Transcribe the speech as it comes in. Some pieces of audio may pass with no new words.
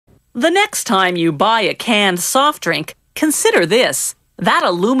The next time you buy a canned soft drink, consider this. That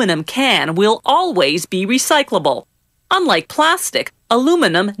aluminum can will always be recyclable. Unlike plastic,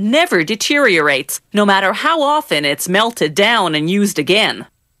 aluminum never deteriorates, no matter how often it's melted down and used again.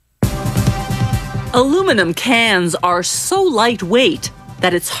 Aluminum cans are so lightweight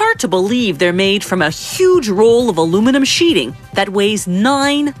that it's hard to believe they're made from a huge roll of aluminum sheeting that weighs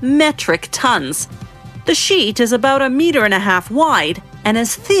 9 metric tons. The sheet is about 1.5 meters wide and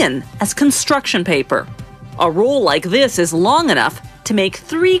as thin as construction paper. A roll like this is long enough to make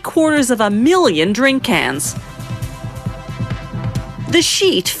 750,000 drink cans. The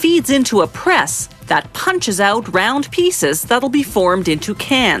sheet feeds into a press that punches out round pieces that'll be formed into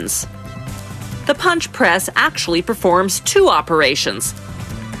cans. The punch press actually performs 2 operations.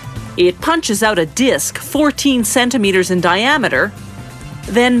 It punches out a disc 14 centimeters in diameter,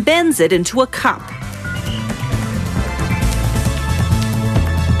 then bends it into a cup.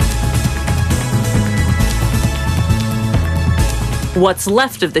 What's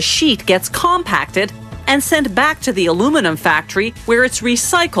left of the sheet gets compacted and sent back to the aluminum factory where it's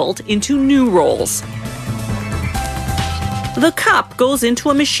recycled into new rolls. The cup goes into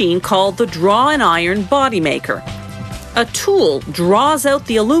a machine called the draw and iron body maker. A tool draws out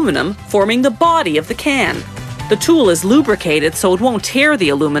the aluminum, forming the body of the can. The tool is lubricated so it won't tear the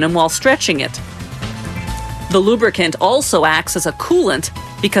aluminum while stretching it. The lubricant also acts as a coolant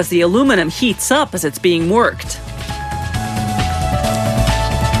because the aluminum heats up as it's being worked.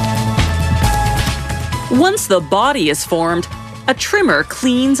 Once the body is formed, a trimmer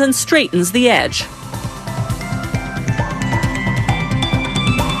cleans and straightens the edge.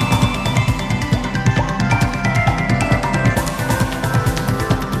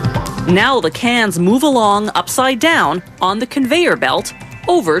 Now the cans move along upside down on the conveyor belt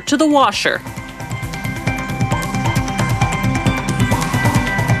over to the washer.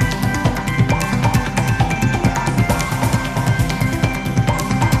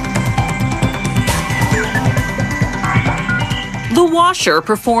 The washer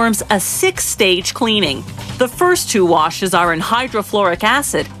performs a 6-stage cleaning. The first 2 washes are in hydrofluoric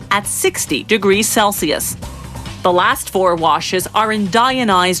acid at 60 degrees Celsius. The last 4 washes are in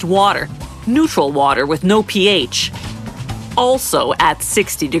deionized water, neutral water with no pH, also at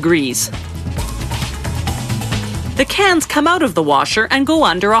 60 degrees. The cans come out of the washer and go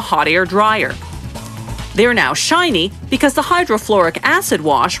under a hot air dryer. They're now shiny because the hydrofluoric acid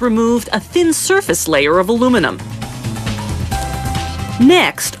wash removed a thin surface layer of aluminum.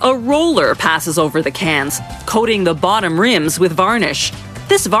 Next, a roller passes over the cans, coating the bottom rims with varnish.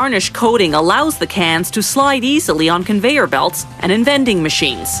 This varnish coating allows the cans to slide easily on conveyor belts and in vending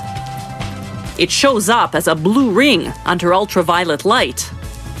machines. It shows up as a blue ring under ultraviolet light.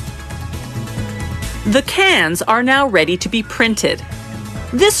 The cans are now ready to be printed.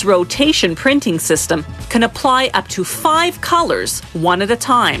 This rotation printing system can apply up to 5 colors, one at a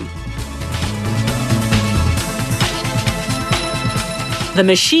time. The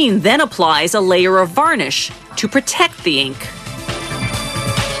machine then applies a layer of varnish to protect the ink.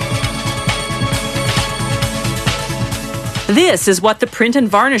 This is what the print and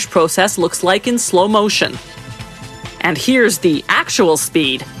varnish process looks like in slow motion. And here's the actual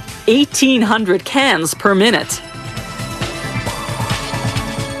speed, 1,800 cans per minute.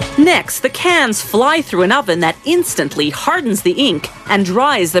 Next, the cans fly through an oven that instantly hardens the ink and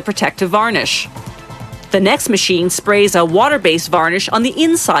dries the protective varnish. The next machine sprays a water-based varnish on the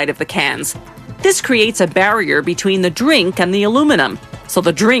inside of the cans. This creates a barrier between the drink and the aluminum, so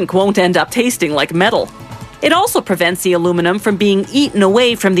the drink won't end up tasting like metal. It also prevents the aluminum from being eaten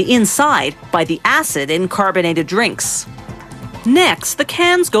away from the inside by the acid in carbonated drinks. Next, the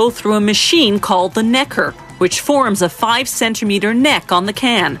cans go through a machine called the necker, which forms a 5-centimeter neck on the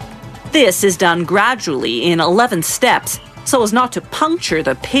can. This is done gradually in 11 steps so as not to puncture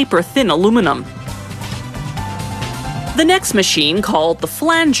the paper-thin aluminum. The next machine, called the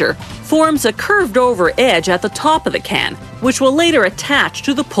flanger, forms a curved-over edge at the top of the can, which will later attach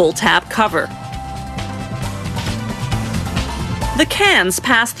to the pull tab cover. The cans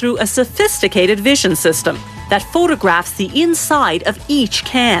pass through a sophisticated vision system that photographs the inside of each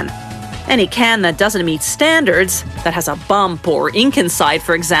can. Any can that doesn't meet standards, that has a bump or ink inside,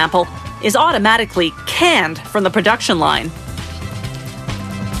 for example, is automatically canned from the production line.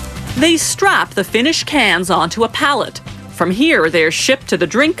 They strap the finished cans onto a pallet. From here, they're shipped to the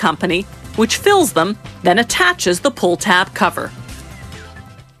drink company, which fills them, then attaches the pull tab cover.